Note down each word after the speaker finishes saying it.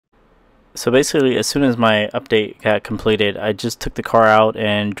So basically, as soon as my update got completed, I just took the car out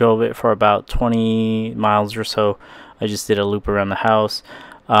and drove it for about 20 miles or so. I just did a loop around the house.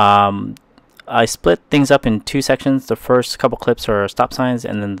 Um, I split things up in two sections. The first couple clips are stop signs,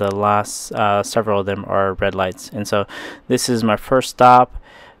 and then the last several of them are red lights. And so this is my first stop.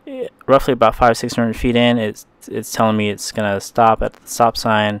 Roughly about 500-600 feet in, it's telling me it's gonna stop at the stop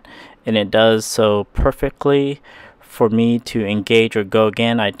sign, and it does so perfectly. For me to engage or go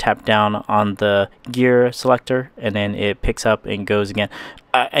again, I tap down on the gear selector and then it picks up and goes again.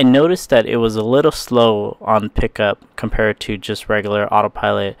 I noticed that it was a little slow on pickup compared to just regular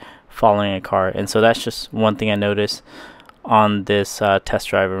autopilot following a car, and so that's just one thing I noticed on this test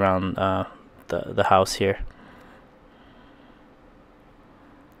drive around the house here.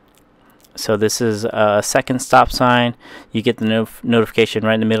 So this is a second stop sign. You get the notification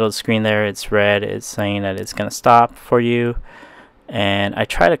right in the middle of the screen there. It's red. It's saying that it's going to stop for you. And I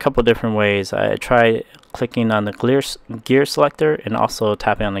tried a couple different ways. I tried clicking on the gear selector and also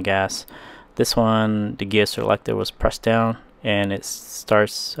tapping on the gas. This one, the gear selector was pressed down and it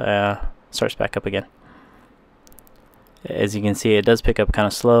starts back up again. As you can see, it does pick up kind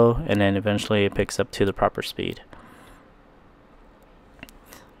of slow, and then eventually it picks up to the proper speed.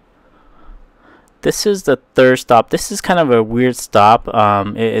 This is the third stop. This is kind of a weird stop.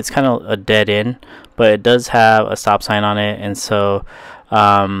 It's kind of a dead end, but it does have a stop sign on it, and so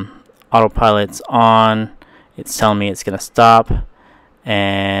autopilot's on. It's telling me it's gonna stop,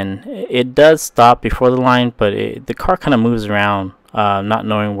 and it does stop before the line, but the car kind of moves around, not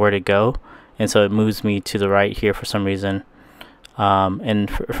knowing where to go, and so it moves me to the right here for some reason. And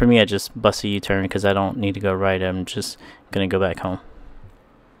for me, I just bust a U-turn because I don't need to go right. I'm just gonna go back home.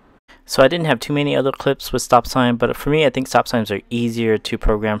 So I didn't have too many other clips with stop sign, but for me, I think stop signs are easier to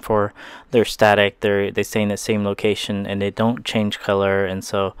program for. They're static. They stay in the same location and they don't change color. And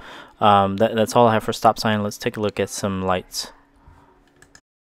so that's all I have for stop sign. Let's take a look at some lights.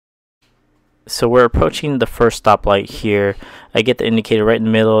 So we're approaching the first stoplight here. I get the indicator right in the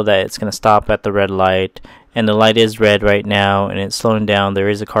middle that it's going to stop at the red light, and the light is red right now and it's slowing down. There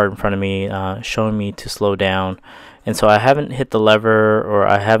is a car in front of me showing me to slow down. And so I haven't hit the lever or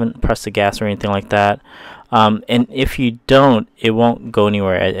I haven't pressed the gas or anything like that. And if you don't, it won't go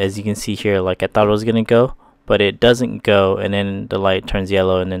anywhere. As you can see here, like I thought it was going to go, but it doesn't go, and then the light turns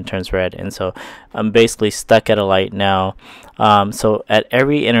yellow and then turns red. And so I'm basically stuck at a light now. So at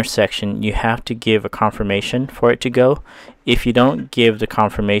every intersection, you have to give a confirmation for it to go. If you don't give the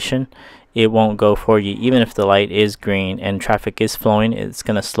confirmation, it won't go for you. Even if the light is green and traffic is flowing, it's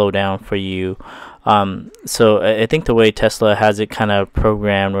going to slow down for you. So I think the way Tesla has it kind of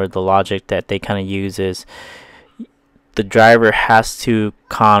programmed, or the logic that they kind of use, is the driver has to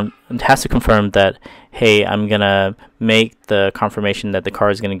confirm that, hey, I'm gonna make the confirmation that the car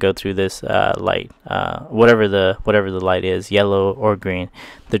is gonna go through this light, whatever the light is, yellow or green.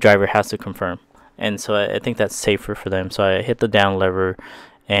 The driver has to confirm, and so I think that's safer for them. So I hit the down lever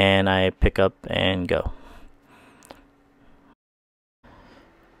and I pick up and go.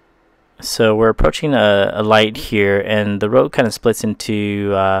 So we're approaching a light here, and the road kind of splits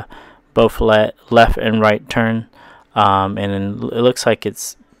into both left and right turn, and then it looks like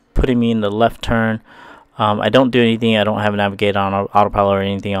it's putting me in the left turn. I don't do anything. I don't have a navigator on, autopilot or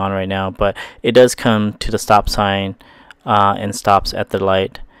anything on right now, but it does come to the stop sign and stops at the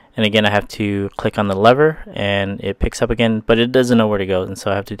light. And again, I have to click on the lever and it picks up again, but it doesn't know where to go, and so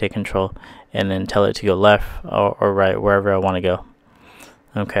I have to take control and then tell it to go left or right, wherever I want to go.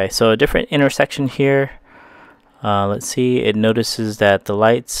 Okay, so a different intersection here. Let's see, it notices that the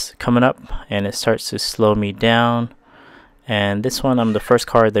light's coming up and it starts to slow me down. And this one, I'm the first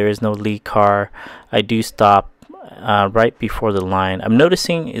car, there is no lead car. I do stop right before the line. I'm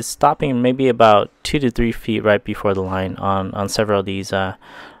noticing it's stopping maybe about 2 to 3 feet right before the line on several of these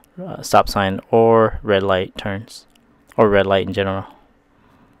stop sign or red light turns, or red light in general.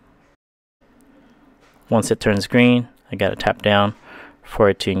 Once it turns green, I gotta tap down for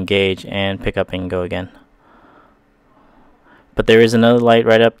it to engage and pick up and go again. But there is another light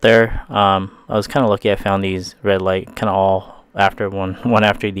right up there. I was kind of lucky I found these red light kind of all after one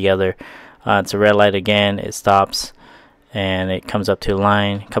after the other. It's a red light again. It stops and it comes up to the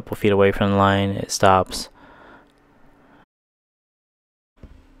line. A couple feet away from the line, it stops.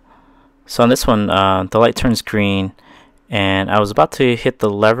 So on this one, the light turns green, and I was about to hit the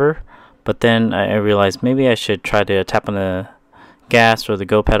lever, but then I realized maybe I should try to tap on the gas or the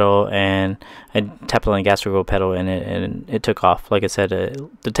go pedal, and I tapped on the gas or go pedal, and it took off. Like I said,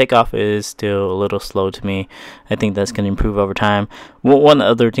 the takeoff is still a little slow to me. I think that's going to improve over time. One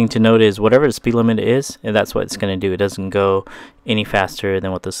other thing to note is whatever the speed limit is, and that's what it's going to do. It doesn't go any faster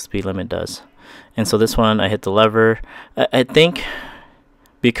than what the speed limit does. And so this one, I hit the lever. I think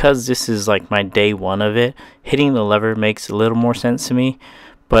because this is like my day one of it, hitting the lever makes a little more sense to me.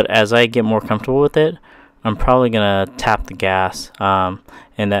 But as I get more comfortable with it, I'm probably gonna tap the gas,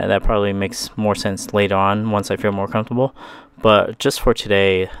 and that probably makes more sense later on once I feel more comfortable. But just for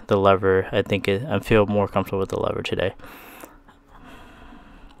today, the lever, I think I feel more comfortable with the lever today.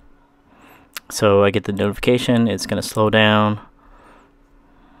 So I get the notification, it's gonna slow down,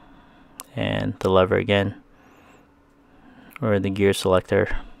 and the lever again, or the gear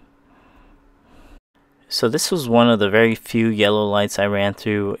selector. So this was one of the very few yellow lights I ran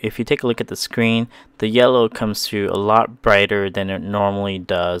through. If you take a look at the screen, the yellow comes through a lot brighter than it normally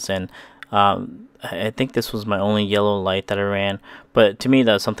does, and I think this was my only yellow light that I ran. But to me,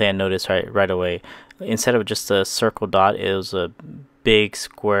 that was something I noticed right away. Instead of just a circle dot, it was a big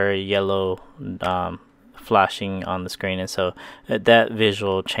square yellow flashing on the screen, and so that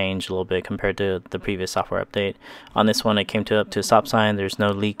visual changed a little bit compared to the previous software update. On this one, it came up to a stop sign. There's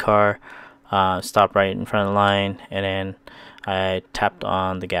no lead car. Stop right in front of the line, and then I tapped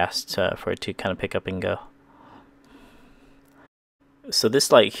on the gas for it to kind of pick up and go. So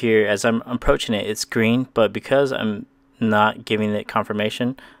this light here, as I'm approaching it, it's green, but because I'm not giving it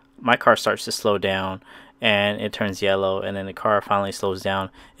confirmation, my car starts to slow down and it turns yellow, and then the car finally slows down.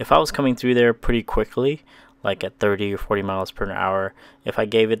 If I was coming through there pretty quickly, like at 30 or 40 miles per hour, if I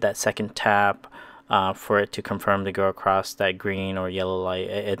gave it that second tap for it to confirm to go across that green or yellow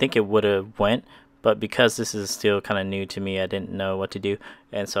light, I think it would have went, but because this is still kind of new to me, I didn't know what to do,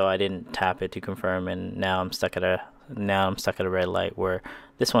 and so I didn't tap it to confirm, and now I'm stuck at a red light, where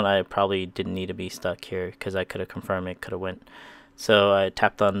this one I probably didn't need to be stuck here because I could have confirmed it could have went. So I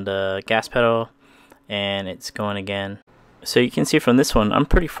tapped on the gas pedal and it's going again. So you can see from this one, I'm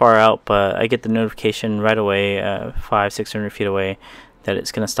pretty far out, but I get the notification right away, 500-600 feet away, that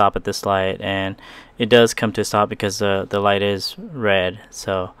it's going to stop at this light, and it does come to a stop because the light is red.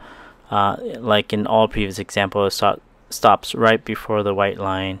 So like in all previous examples, it stops right before the white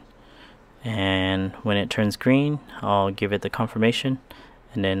line, and when it turns green, I'll give it the confirmation,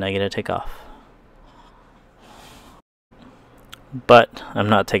 and then I get to take off. But I'm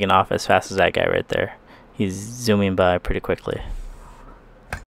not taking off as fast as that guy right there. He's zooming by pretty quickly.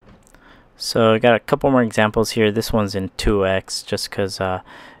 So I got a couple more examples here. This one's in 2x just because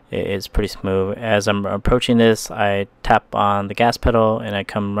it's pretty smooth. As I'm approaching this, I tap on the gas pedal and I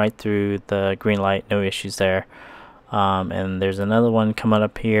come right through the green light, no issues there. And there's another one coming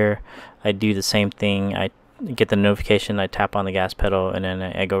up here. I do the same thing. I get the notification, I tap on the gas pedal, and then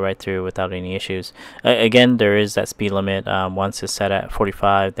I go right through without any issues. Again, there is that speed limit. Once it's set at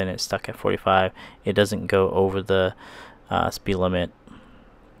 45, then it's stuck at 45. It doesn't go over the speed limit.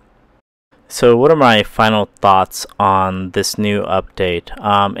 So what are my final thoughts on this new update?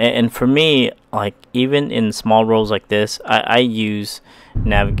 And for me, like even in small roles like this, I use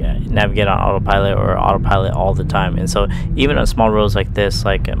navigate on autopilot or autopilot all the time, and so even on small roads like this,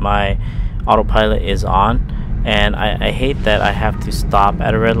 like my autopilot is on, and I hate that I have to stop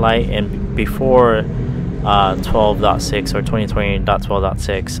at a red light. And before 12.6 or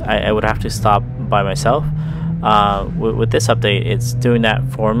 2020.12.6, I would have to stop by myself. With this update, it's doing that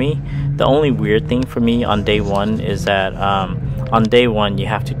for me. The only weird thing for me on day one is that on day one you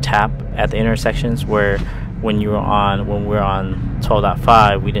have to tap at the intersections, where when we're on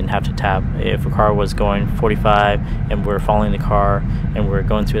 12.5 we didn't have to tap. If a car was going 45 and we're following the car and we're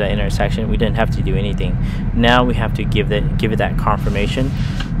going through that intersection, we didn't have to do anything. Now we have to give it that confirmation,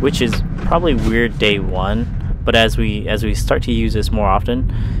 which is probably weird day one, but as we start to use this more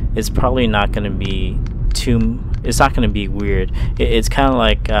often, it's probably not going to be it's not going to be weird. It's kind of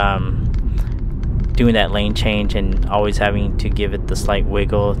like doing that lane change and always having to give it the slight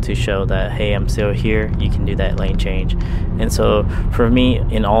wiggle to show that, hey, I'm still here. You can do that lane change. And so for me,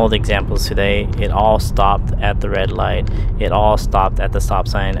 in all the examples today, it all stopped at the red light. It all stopped at the stop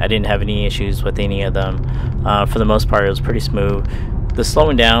sign. I didn't have any issues with any of them. For the most part, it was pretty smooth. The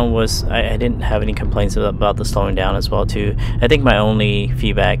slowing down was, I didn't have any complaints about the slowing down as well too. I think my only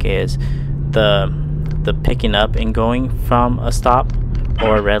feedback is the picking up and going from a stop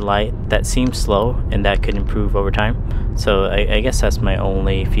or a red light, that seems slow, and that could improve over time. So I guess that's my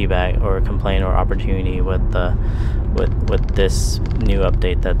only feedback or complaint or opportunity with this new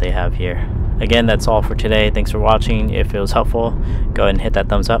update that they have here. Again, that's all for today. Thanks for watching. If it was helpful, go ahead and hit that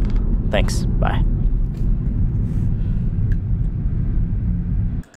thumbs up. Thanks. Bye.